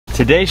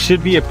Today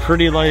should be a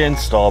pretty light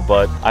install,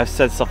 but I've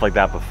said stuff like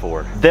that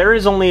before. There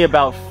is only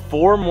about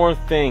 4 more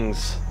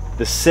things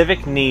the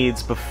Civic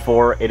needs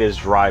before it is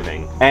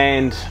driving.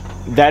 And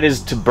that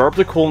is to burp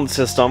the coolant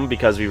system,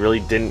 because we really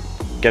didn't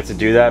get to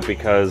do that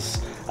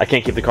because I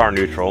can't keep the car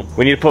neutral.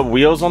 We need to put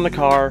wheels on the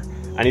car.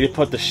 I need to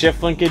put the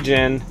shift linkage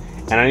in,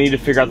 and I need to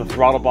figure out the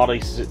throttle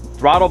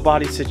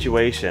body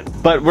situation.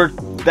 But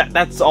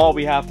that's all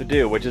we have to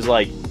do, which is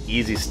like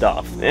easy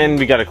stuff. And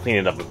we gotta clean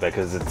it up a bit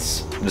because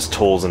it's just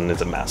tools and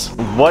it's a mess.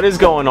 What is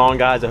going on,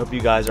 guys? I hope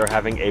you guys are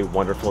having a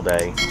wonderful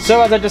day.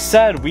 So as I just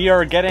said, we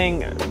are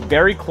getting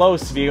very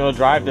close to being able to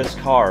drive this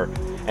car.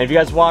 And if you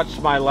guys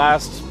watched my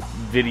last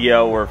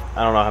video, or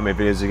I don't know how many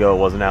videos ago it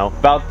was now,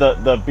 about the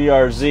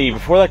BRZ,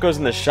 before that goes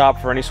in the shop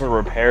for any sort of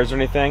repairs or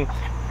anything,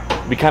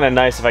 it'd be kind of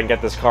nice if I can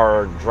get this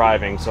car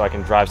driving so I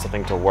can drive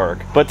something to work.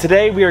 But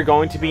today we are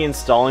going to be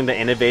installing the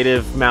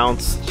Innovative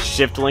Mounts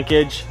shift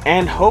linkage,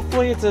 and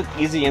hopefully it's an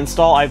easy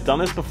install. I've done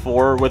this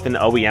before with an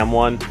OEM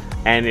one,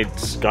 and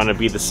it's gonna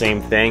be the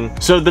same thing.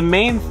 So the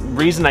main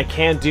reason I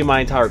can't do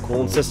my entire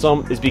coolant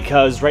system is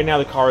because right now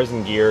the car is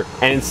in gear,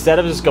 and instead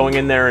of just going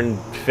in there and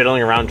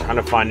fiddling around trying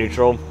to find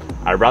neutral,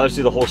 I'd rather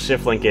do the whole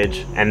shift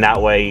linkage, and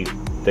that way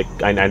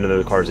I know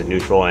the car is in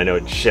neutral and I know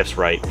it shifts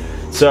right.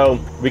 So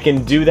we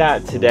can do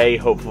that today.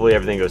 Hopefully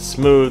everything goes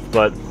smooth,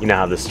 but you know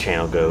how this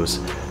channel goes.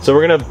 So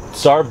we're gonna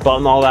start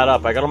buttoning all that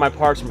up. I got all my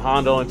parts from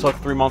Honda, and it took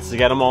 3 months to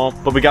get them all,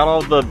 but we got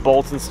all the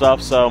bolts and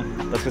stuff, so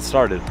let's get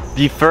started.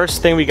 The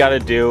first thing we gotta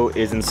do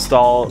is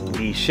install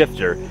the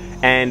shifter.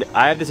 And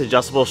I have this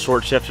adjustable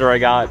short shifter I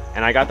got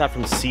that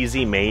from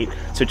CZ Mate.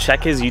 So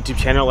check his YouTube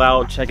channel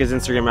out, check his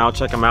Instagram out,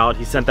 check him out.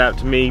 He sent that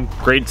to me.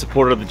 Great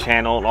supporter of the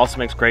channel, and also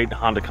makes great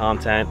Honda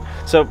content.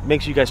 So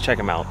make sure you guys check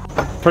him out.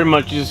 Pretty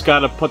much you just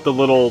gotta put the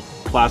little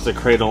plastic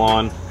cradle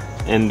on,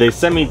 and they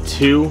sent me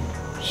 2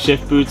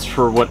 shift boots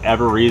for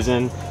whatever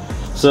reason.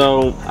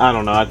 So I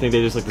don't know, I think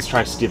they just like to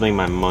try stealing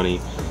my money.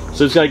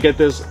 So just gotta get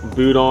this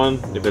boot on,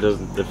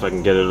 if I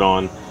can get it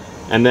on,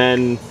 and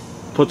then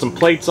put some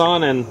plates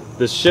on, and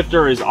the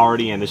shifter is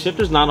already in. The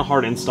shifter's not a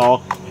hard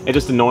install. It's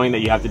just annoying that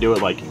you have to do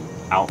it like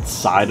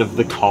outside of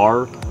the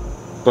car,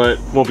 but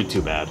won't be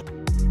too bad.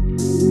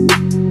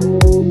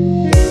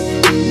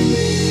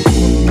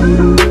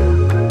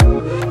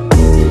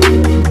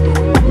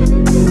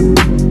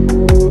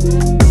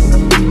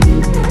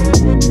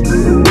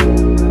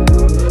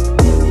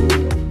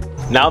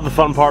 Now the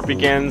fun part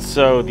begins.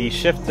 So the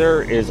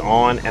shifter is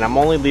on, and I'm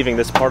only leaving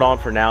this part on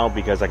for now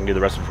because I can do the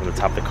rest of it from the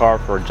top of the car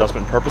for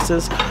adjustment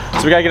purposes.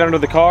 So we gotta get under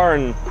the car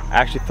and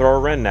actually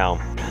throw her in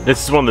now.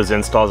 This is one of those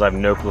installs I have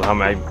no clue how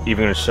I'm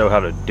even gonna show how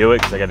to do it,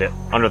 because I got it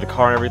under the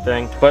car and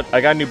everything. But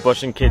I got a new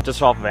bushing kit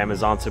just off of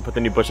Amazon, so put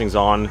the new bushings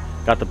on,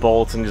 got the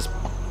bolts, and just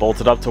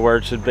bolted up to where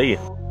it should be.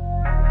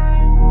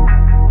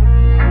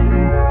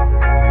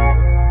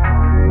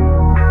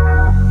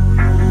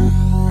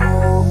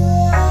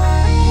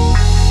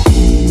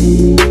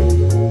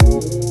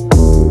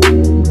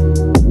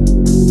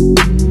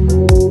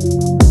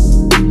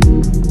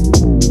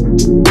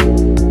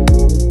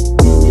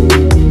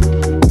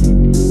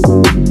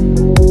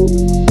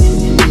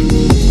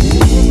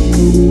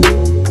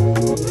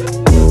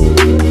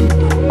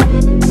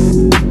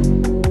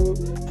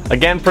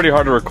 Again, pretty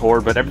hard to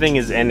record, but everything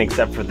is in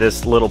except for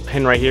this little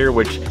pin right here,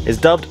 which is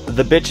dubbed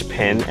the bitch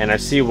pin, and I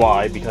see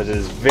why, because it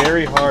is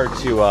very hard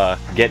to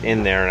get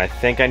in there, and I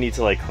think I need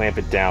to like clamp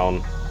it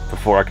down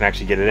before I can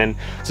actually get it in.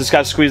 So just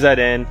gotta squeeze that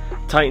in,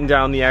 tighten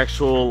down the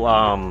actual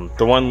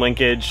the one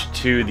linkage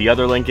to the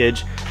other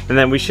linkage, and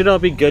then we should all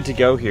be good to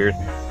go here.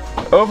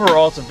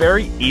 Overall, it's a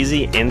very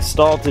easy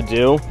install to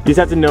do. You just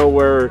have to know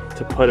where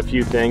to put a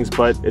few things,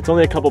 but it's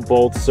only a couple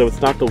bolts, so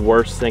it's not the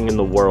worst thing in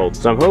the world.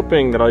 So I'm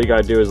hoping that all you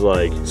gotta do is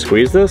like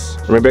squeeze this,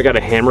 or maybe I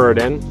gotta hammer it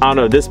in. I don't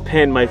know, this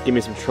pin might give me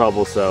some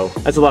trouble, so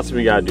that's a lot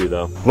we gotta do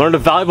though. Learned a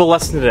valuable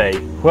lesson today.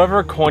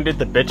 Whoever coined it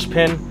the bitch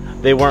pin,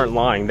 they weren't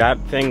lying. That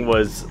thing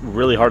was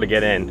really hard to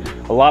get in.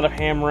 A lot of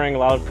hammering, a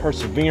lot of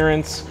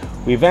perseverance.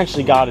 We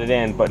eventually got it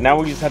in, but now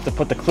we just have to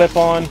put the clip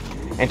on,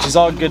 and she's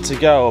all good to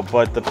go.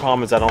 But the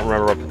problem is I don't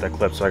remember where to put that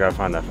clip, so I gotta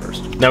find that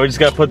first. Now we just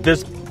gotta put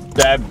this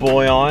bad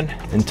boy on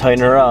and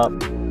tighten her up.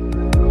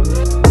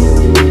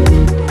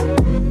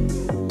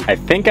 I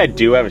think I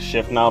do have a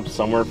shift knob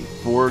somewhere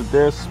for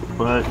this,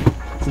 but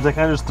since I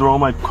kind of just throw all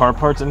my car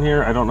parts in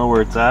here, I don't know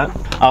where it's at.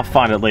 I'll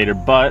find it later,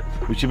 but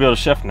we should be able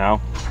to shift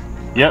now.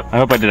 Yep, I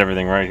hope I did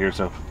everything right here.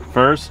 So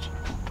first,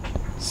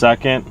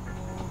 second,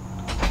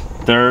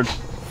 third,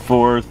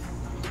 fourth.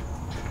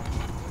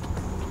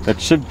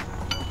 That should...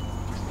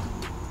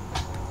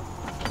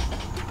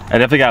 I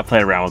definitely gotta play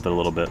around with it a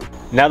little bit.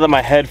 Now that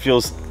my head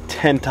feels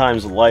 10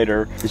 times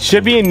lighter, it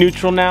should be in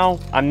neutral now.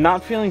 I'm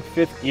not feeling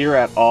fifth gear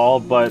at all,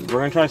 but we're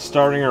gonna try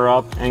starting her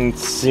up and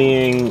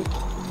seeing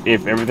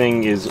if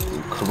everything is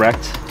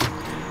correct.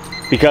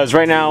 Because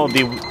right now,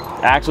 the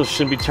axle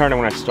should be turning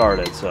when I start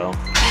it, so.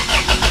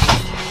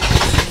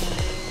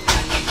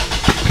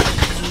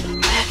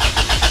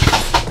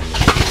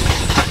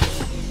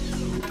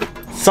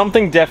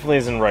 something definitely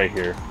isn't right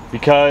here,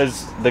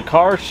 because the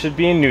car should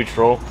be in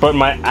neutral, but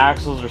my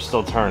axles are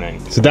still turning.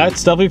 So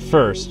that's definitely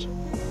first,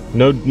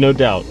 no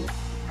doubt.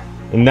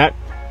 And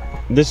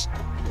this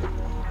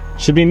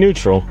should be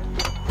neutral.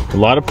 A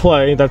lot of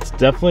play, that's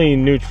definitely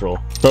neutral.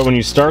 But when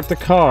you start the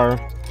car,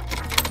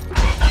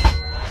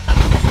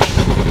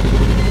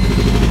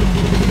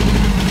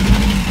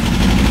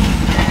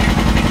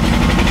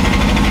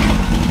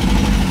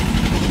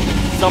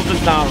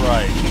 something's not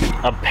right.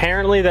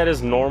 Apparently that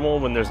is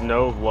normal when there's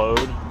no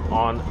load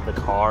on the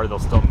car. They'll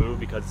still move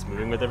because it's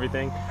moving with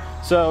everything.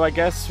 So I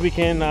guess we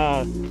can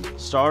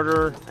start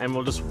her and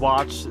we'll just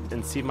watch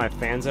and see if my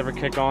fans ever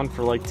kick on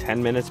for like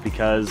 10 minutes,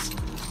 because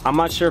I'm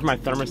not sure if my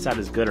thermostat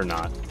is good or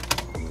not.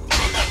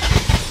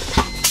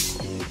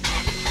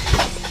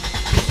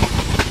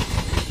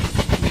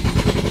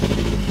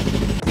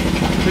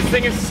 This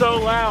thing is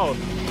so loud.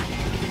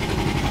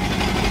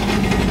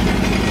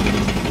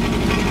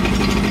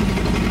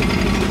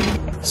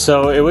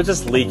 So it was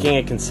just leaking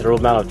a considerable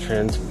amount of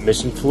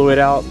transmission fluid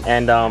out,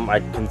 and I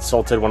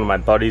consulted one of my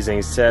buddies and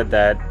he said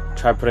that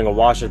try putting a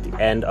washer at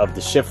the end of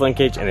the shift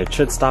linkage and it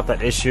should stop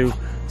that issue.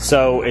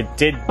 So it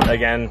did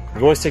again.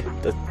 I always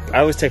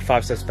take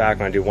 5 steps back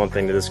when I do one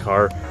thing to this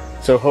car.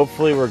 So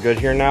hopefully we're good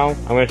here now.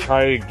 I'm gonna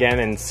try it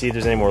again and see if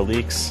there's any more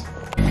leaks.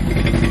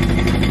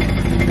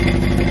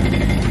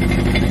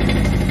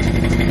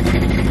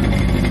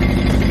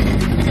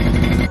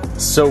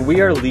 So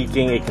we are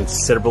leaking a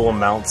considerable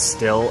amount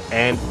still,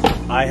 and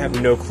I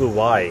have no clue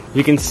why.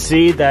 You can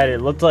see that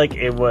it looked like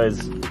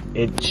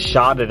it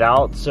shot it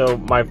out. So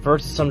my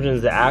first assumption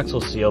is the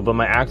axle seal, but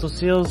my axle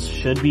seals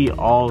should be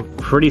all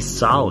pretty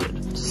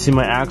solid. See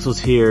my axles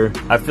here.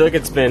 I feel like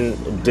it's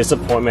been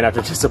disappointment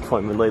after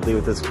disappointment lately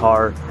with this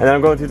car. And then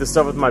I'm going through the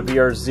stuff with my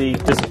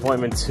BRZ,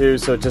 disappointment too.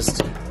 So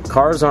just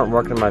cars aren't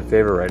working in my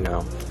favor right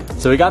now.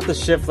 So we got the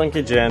shift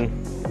linkage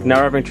in. Now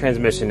we're having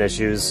transmission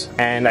issues,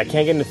 and I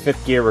can't get into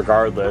 5th gear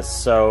regardless,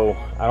 so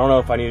I don't know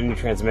if I need a new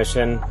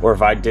transmission or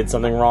if I did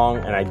something wrong,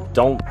 and I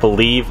don't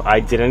believe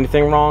I did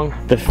anything wrong.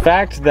 The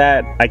fact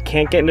that I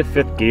can't get into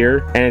 5th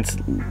gear and it's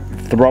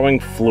throwing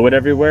fluid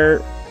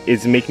everywhere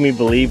is making me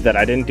believe that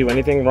I didn't do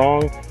anything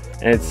wrong,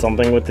 and it's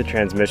something with the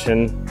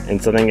transmission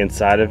and something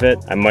inside of it.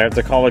 I might have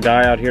to call a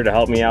guy out here to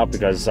help me out,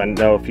 because I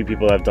know a few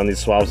people that have done these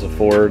swaps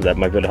before that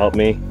might be able to help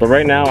me. But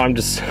right now I'm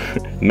just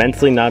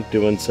mentally not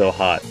doing so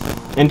hot.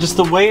 And just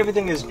the way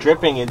everything is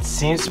dripping, it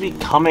seems to be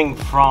coming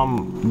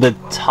from the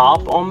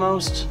top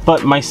almost,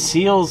 but my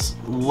seals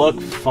look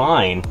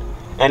fine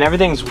and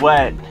everything's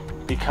wet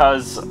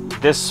because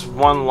this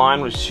one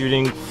line was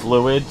shooting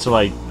fluid, so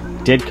I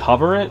did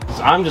cover it.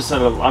 I'm just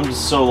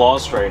so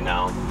lost right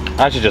now.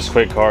 I should just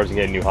quit cars and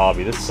get a new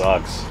hobby. This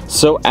sucks.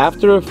 So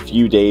after a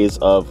few days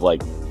of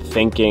like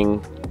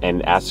thinking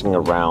and asking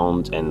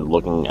around and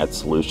looking at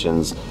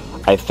solutions,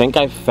 I think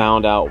I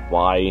found out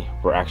why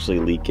we're actually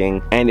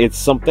leaking, and it's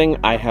something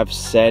I have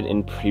said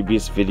in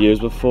previous videos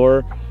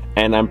before,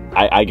 and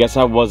I guess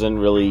I wasn't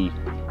really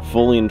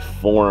fully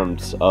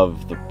informed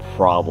of the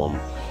problem.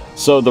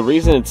 So the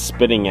reason it's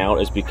spitting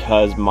out is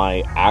because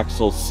my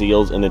axle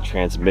seals in the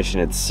transmission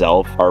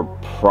itself are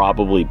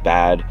probably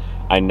bad.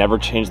 I never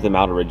changed them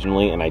out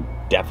originally, and I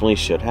definitely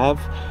should have.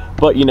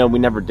 But you know, we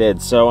never did,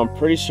 so I'm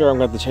pretty sure I'm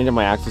gonna have to change out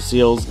my axle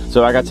seals.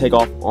 So I gotta take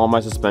off all my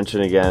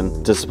suspension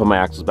again just to put my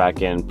axles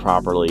back in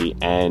properly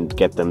and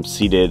get them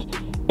seated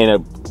in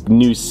a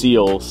new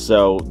seal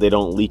so they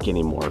don't leak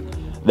anymore.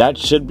 That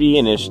should be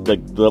an issue,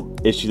 the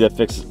issue that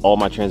fixes all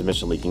my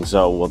transmission leaking,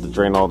 so we'll have to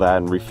drain all that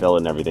and refill it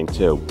and everything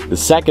too. The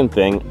second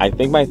thing, I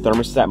think my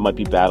thermostat might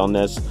be bad on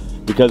this,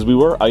 because we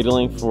were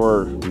idling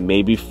for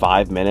maybe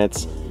 5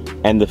 minutes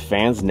and the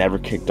fans never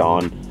kicked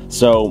on.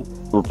 So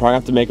we're probably gonna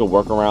have to make a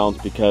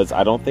workaround, because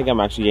I don't think I'm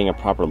actually getting a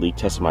proper leak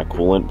test of my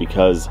coolant,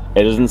 because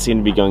it doesn't seem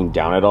to be going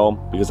down at all,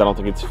 because I don't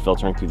think it's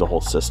filtering through the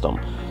whole system.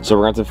 So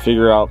we're gonna have to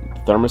figure out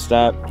the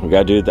thermostat. We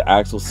gotta do the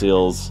axle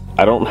seals.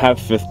 I don't have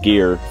 5th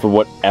gear for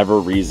whatever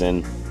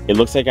reason. It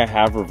looks like I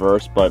have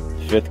reverse, but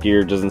 5th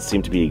gear doesn't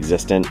seem to be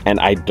existent, and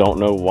I don't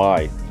know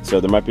why. So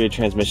there might be a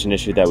transmission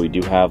issue that we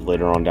do have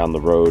later on down the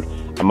road.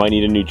 I might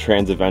need a new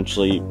trans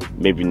eventually,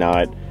 maybe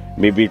not.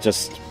 Maybe I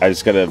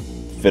just gotta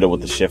fit it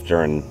with the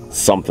shifter and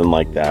something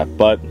like that,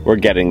 but we're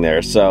getting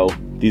there. So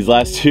these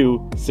last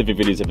 2 Civic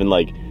videos have been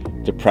like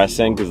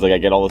depressing, because like I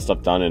get all this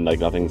stuff done and like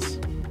nothing's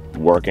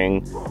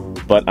working,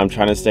 but I'm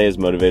trying to stay as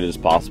motivated as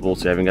possible.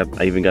 So I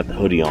even got the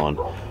hoodie on.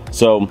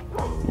 So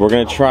we're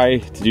gonna try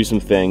to do some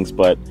things,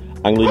 but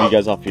I'm gonna leave you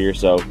guys off here.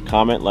 So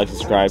comment, like,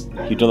 subscribe,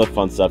 keep doing the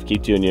fun stuff,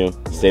 keep tuning you,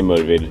 stay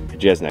motivated. See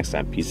you guys next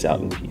time. Peace out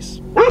and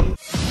peace.